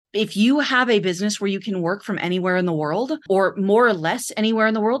if you have a business where you can work from anywhere in the world or more or less anywhere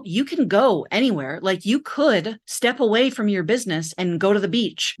in the world, you can go anywhere. Like you could step away from your business and go to the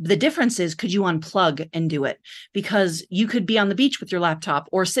beach. The difference is, could you unplug and do it? Because you could be on the beach with your laptop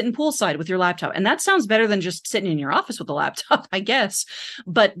or sitting poolside with your laptop. And that sounds better than just sitting in your office with a laptop, I guess.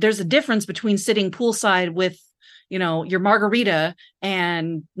 But there's a difference between sitting poolside with your margarita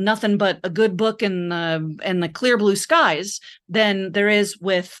and nothing but a good book and the clear blue skies than there is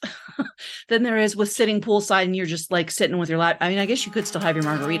with sitting poolside and you're just like sitting with your lap. I mean, I guess you could still have your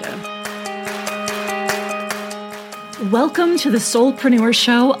margarita. Welcome to the Soulpreneur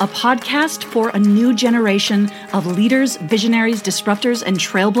Show, a podcast for a new generation of leaders, visionaries, disruptors, and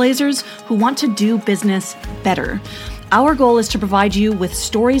trailblazers who want to do business better. Our goal is to provide you with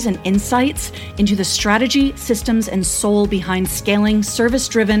stories and insights into the strategy, systems, and soul behind scaling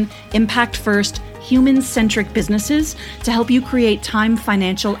service-driven, impact-first, human-centric businesses to help you create time,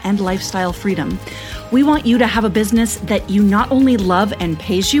 financial, and lifestyle freedom. We want you to have a business that you not only love and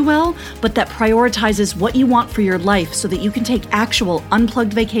pays you well, but that prioritizes what you want for your life so that you can take actual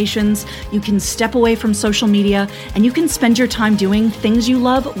unplugged vacations, you can step away from social media, and you can spend your time doing things you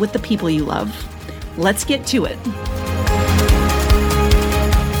love with the people you love. Let's get to it.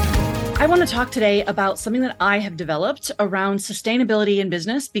 I want to talk today about something that I have developed around sustainability in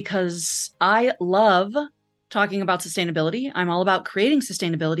business because I love talking about sustainability. I'm all about creating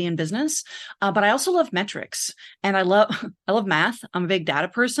sustainability in business, but I also love metrics and I love math. I'm a big data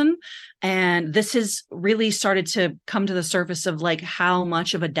person, and this has really started to come to the surface of like how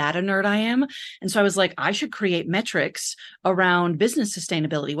much of a data nerd I am. And so I was like, I should create metrics around business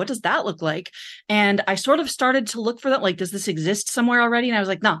sustainability. What does that look like? And I sort of started to look for that. Like, does this exist somewhere already? And I was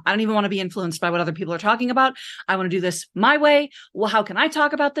like, no, I don't even want to be influenced by what other people are talking about. I want to do this my way. Well, how can I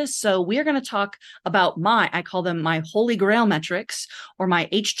talk about this? So we are going to talk about I call them my Holy Grail metrics, or my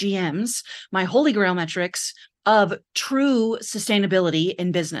HGMs, my Holy Grail metrics of true sustainability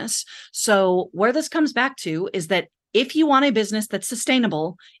in business. So where this comes back to is that if you want a business that's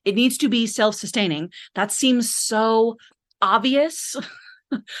sustainable, it needs to be self-sustaining. That seems so obvious.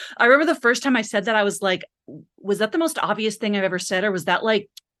 I remember the first time I said that, I was like, was that the most obvious thing I've ever said? Or was that like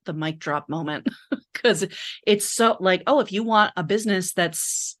the mic drop moment? Because it's so like, oh, if you want a business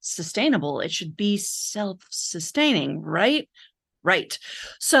that's sustainable, it should be self-sustaining, right? Right.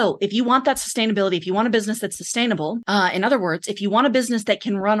 So if you want that sustainability, if you want a business that's sustainable, in other words, if you want a business that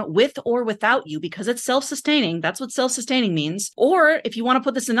can run with or without you because it's self-sustaining, that's what self-sustaining means. Or if you want to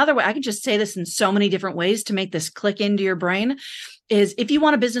put this another way, I can just say this in so many different ways to make this click into your brain, is if you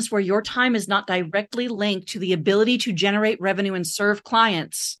want a business where your time is not directly linked to the ability to generate revenue and serve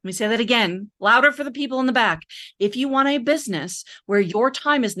clients. Let me say that again, louder for the people in the back. If you want a business where your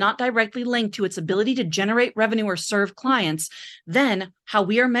time is not directly linked to its ability to generate revenue or serve clients, then how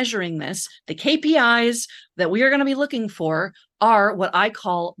we are measuring this, the KPIs that we are going to be looking for are what I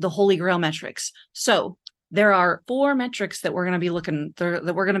call the Holy Grail metrics. So there are 4 metrics that we're going to be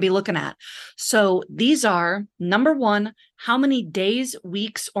looking at. So these are, number 1, how many days,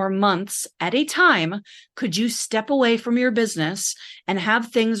 weeks, or months at a time could you step away from your business and have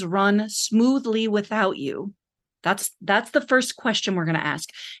things run smoothly without you? That's the first question we're going to ask.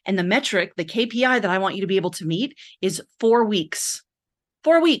 And the metric, the KPI that I want you to be able to meet is 4 weeks.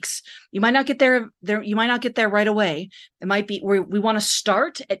 4 weeks. You might not get there. You might not get there right away. It might be we want to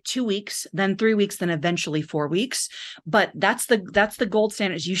start at 2 weeks, then 3 weeks, then eventually 4 weeks. But that's the gold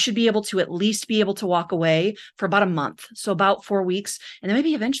standard. You should be able to at least be able to walk away for about a month. So about 4 weeks, and then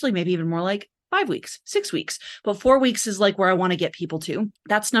maybe eventually, maybe even more like 5 weeks, 6 weeks, but 4 weeks is like where I want to get people to.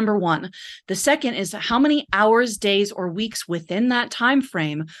 That's number 1. The second is how many hours, days, or weeks within that time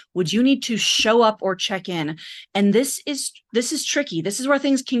frame would you need to show up or check in? And this is tricky. This is where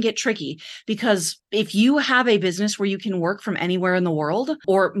things can get tricky, because if you have a business where you can work from anywhere in the world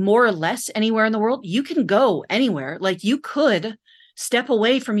or more or less anywhere in the world, you can go anywhere. Like you could step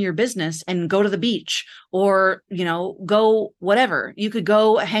away from your business and go to the beach or, go whatever. You could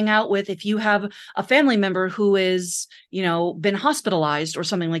go hang out with, if you have a family member who is, been hospitalized or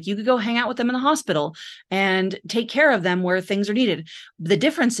something, like you could go hang out with them in the hospital and take care of them where things are needed. The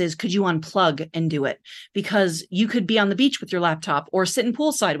difference is, could you unplug and do it? Because you could be on the beach with your laptop or sitting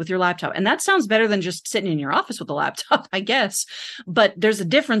poolside with your laptop. And that sounds better than just sitting in your office with a laptop, I guess. But there's a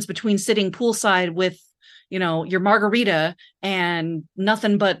difference between sitting poolside with your margarita and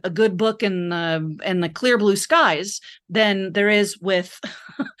nothing but a good book and the clear blue skies than there is with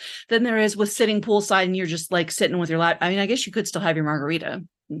sitting poolside and you're just like sitting with your lap. I mean, I guess you could still have your margarita,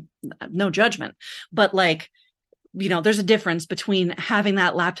 no judgment, but like there's a difference between having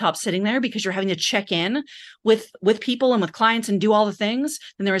that laptop sitting there because you're having to check in with people and with clients and do all the things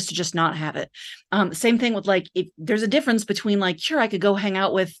than there is to just not have it. Same thing with like, if there's a difference between like, sure, I could go hang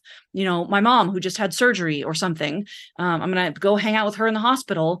out with, my mom who just had surgery or something. I'm going to go hang out with her in the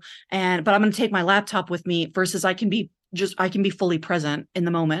hospital but I'm going to take my laptop with me versus I can be fully present in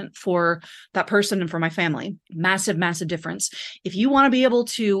the moment for that person and for my family. Massive, massive difference. If you want to be able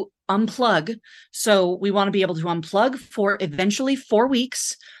to unplug, so we want to be able to unplug for eventually 4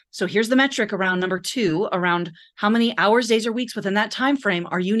 weeks. So here's the metric around number 2, around how many hours, days, or weeks within that time frame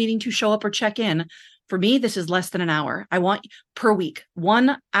are you needing to show up or check in. For me, this is less than an hour. I want per week,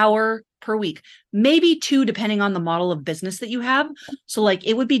 1 hour per week, maybe 2, depending on the model of business that you have. So like,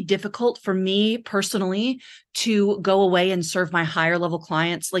 it would be difficult for me personally to go away and serve my higher level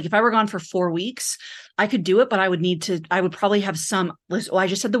clients. Like if I were gone for 4 weeks, I could do it, but I would probably have I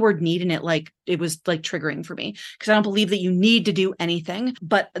just said the word need in it. Like it was like triggering for me because I don't believe that you need to do anything,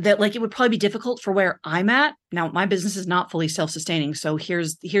 but that like, it would probably be difficult for where I'm at. Now, my business is not fully self-sustaining. So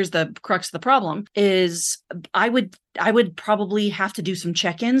here's the crux of the problem is I would probably have to do some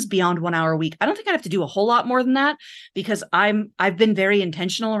check-ins beyond 1 hour a week. I don't think I'd have to do a whole lot more than that because I've been very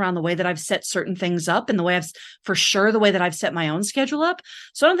intentional around the way that I've set certain things up and the way that I've set my own schedule up.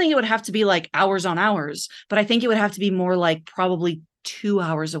 So I don't think it would have to be like hours on hours, but I think it would have to be more like probably 2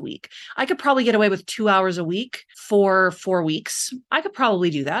 hours a week. I could probably get away with 2 hours a week for 4 weeks. I could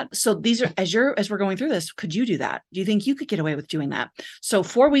probably do that. So these are, as we're going through this, could you do that? Do you think you could get away with doing that? So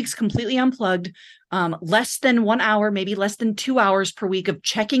 4 weeks completely unplugged, less than 1 hour, maybe less than 2 hours per week of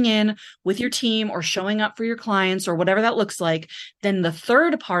checking in with your team or showing up for your clients or whatever that looks like. Then the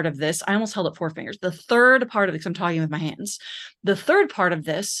third part of this, I almost held up 4 fingers. The third part of this, I'm talking with my hands. The third part of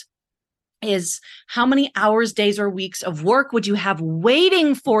this is how many hours, days, or weeks of work would you have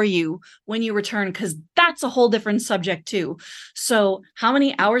waiting for you when you return? Because that's a whole different subject too. So how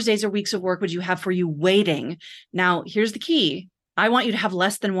many hours, days, or weeks of work would you have for you waiting? Now, here's the key. I want you to have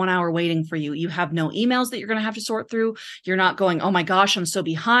less than 1 hour waiting for you. You have no emails that you're going to have to sort through. You're not going, oh my gosh, I'm so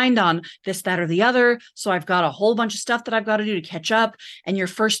behind on this, that, or the other. So I've got a whole bunch of stuff that I've got to do to catch up. And your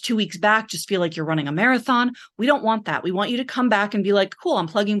first 2 weeks back just feel like you're running a marathon. We don't want that. We want you to come back and be like, cool, I'm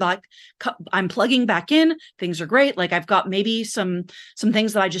plugging back in. Things are great. Like I've got maybe some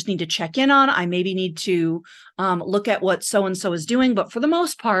things that I just need to check in on. I maybe need to look at what so-and-so is doing. But for the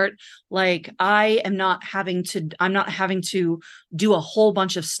most part, like I'm not having to do a whole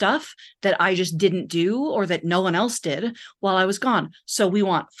bunch of stuff that I just didn't do or that no one else did while I was gone. So we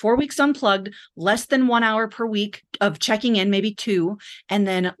want 4 weeks unplugged, less than 1 hour per week of checking in, maybe 2, and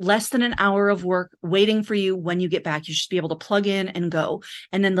then less than an hour of work waiting for you when you get back. You should be able to plug in and go.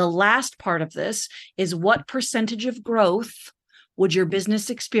 And then the last part of this is what percentage of growth would your business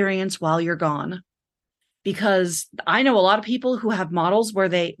experience while you're gone? Because I know a lot of people who have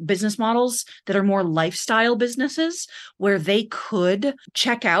business models that are more lifestyle businesses where they could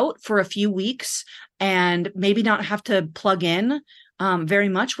check out for a few weeks and maybe not have to plug in very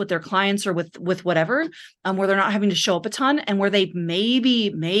much with their clients or with whatever, where they're not having to show up a ton and where they maybe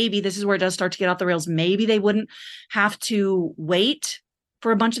this is where it does start to get off the rails. Maybe they wouldn't have to wait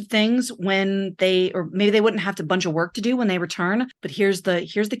for a bunch of things or maybe they wouldn't have a bunch of work to do when they return. But here's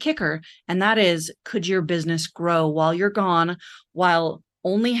the kicker. And that is, could your business grow while you're gone, while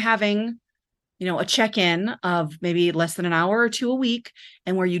only having, a check-in of maybe less than an hour or 2 a week,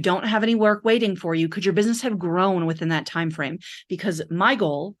 and where you don't have any work waiting for you? Could your business have grown within that time frame? Because my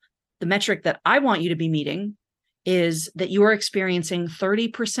goal, the metric that I want you to be meeting, is that you are experiencing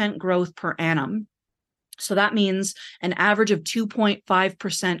 30% growth per annum. So that means an average of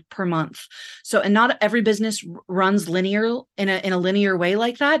 2.5% per month. So, and not every business runs linear in a linear way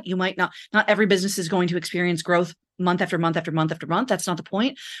like that. You might not every business is going to experience growth month after month after month after month. That's not the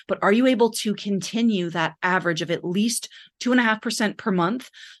point. But are you able to continue that average of at least 2.5% per month?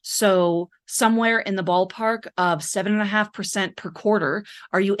 So somewhere in the ballpark of 7.5% per quarter.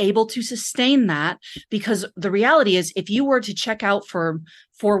 Are you able to sustain that? Because the reality is, if you were to check out for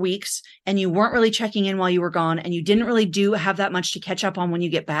 4 weeks and you weren't really checking in while you were gone and you didn't really have that much to catch up on when you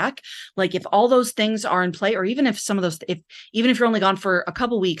get back, like if all those things are in play, or even if some of those, even if you're only gone for a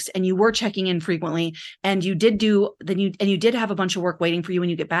couple weeks and you were checking in frequently and you did have a bunch of work waiting for you when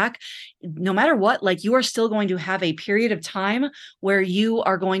you get back, no matter what, like you are still going to have a period of time where you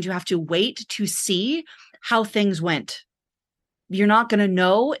are going to have to wait to see how things went. You're not going to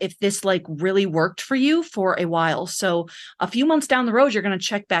know if this like really worked for you for a while. So a few months down the road, you're going to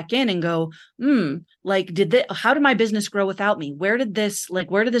check back in and go, like, how did my business grow without me? Where did this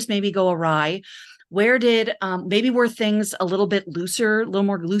maybe go awry? maybe were things a little bit looser, a little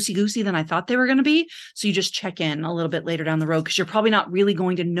more loosey-goosey than I thought they were going to be? So you just check in a little bit later down the road, because you're probably not really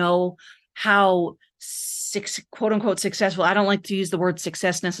going to know how quote unquote successful. I don't like to use the word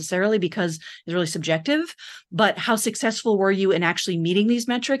success necessarily because it's really subjective, but how successful were you in actually meeting these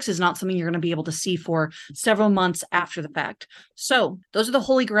metrics is not something you're going to be able to see for several months after the fact. So those are the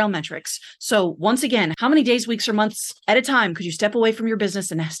Holy Grail metrics. So once again, how many days, weeks, or months at a time could you step away from your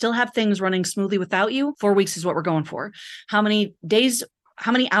business and still have things running smoothly without you? 4 weeks is what we're going for. How many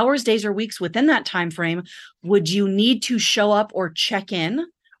hours, days, or weeks within that time frame would you need to show up or check in?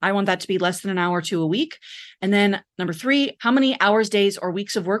 I want that to be less than an hour to a week. And then number 3, how many hours, days, or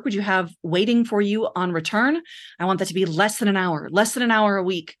weeks of work would you have waiting for you on return? I want that to be less than an hour a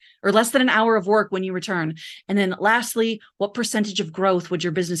week, or less than an hour of work when you return. And then lastly, what percentage of growth would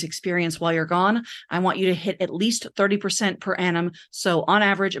your business experience while you're gone? I want you to hit at least 30% per annum. So on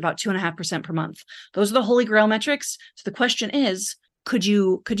average, about 2.5% per month. Those are the Holy Grail metrics. So the question is, could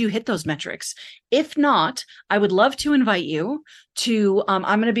you hit those metrics? If not, I would love to invite you to, I'm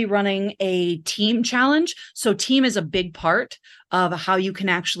going to be running a team challenge. So team is a big part of how you can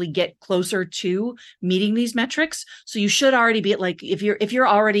actually get closer to meeting these metrics. So you should already be at, like, if you're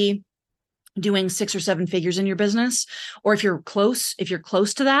already doing 6 or 7 figures in your business, or if you're close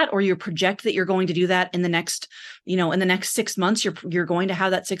to that, or you project that you're going to do that in the next 6 months, you're going to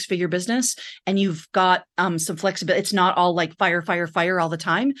have that 6-figure business, and you've got some flexibility. It's not all like fire all the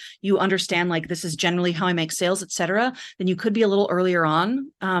time. You understand, like, this is generally how I make sales, etc. Then you could be a little earlier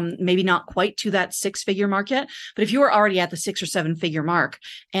on, maybe not quite to that 6-figure mark yet. But if you are already at the 6 or 7-figure mark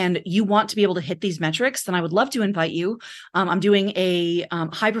and you want to be able to hit these metrics, then I would love to invite you. I'm doing a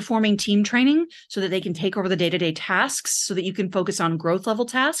high performing team training so that they can take over the day-to-day tasks, so that you can focus on growth level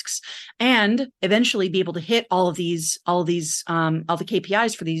tasks and eventually be able to hit all the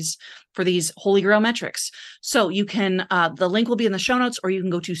KPIs for these Holy Grail metrics. So you can, the link will be in the show notes, or you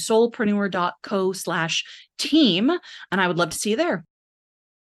can go to soulpreneur.co/team, and I would love to see you there.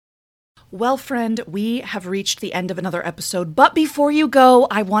 Well, friend, we have reached the end of another episode, but before you go,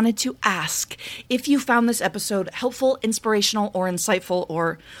 I wanted to ask if you found this episode helpful, inspirational, or insightful,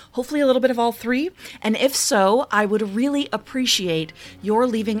 or hopefully a little bit of all 3. And if so, I would really appreciate your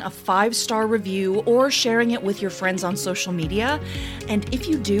leaving a 5-star review or sharing it with your friends on social media. And if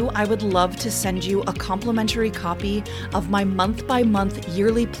you do, I would love to send you a complimentary copy of my month-by-month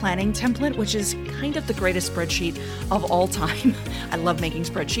yearly planning template, which is kind of the greatest spreadsheet of all time. I love making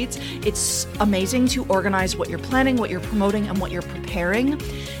spreadsheets. It's amazing to organize what you're planning, what you're promoting, and what you're preparing.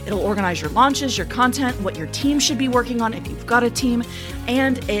 It'll organize your launches, your content, what your team should be working on if you've got a team,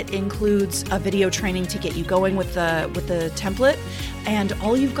 and it includes a video training to get you going with the template. And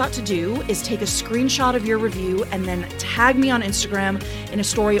all you've got to do is take a screenshot of your review and then tag me on Instagram in a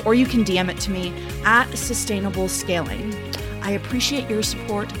story, or you can DM it to me at Sustainable Scaling. I appreciate your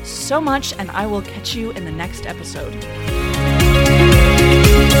support so much, and I will catch you in the next episode.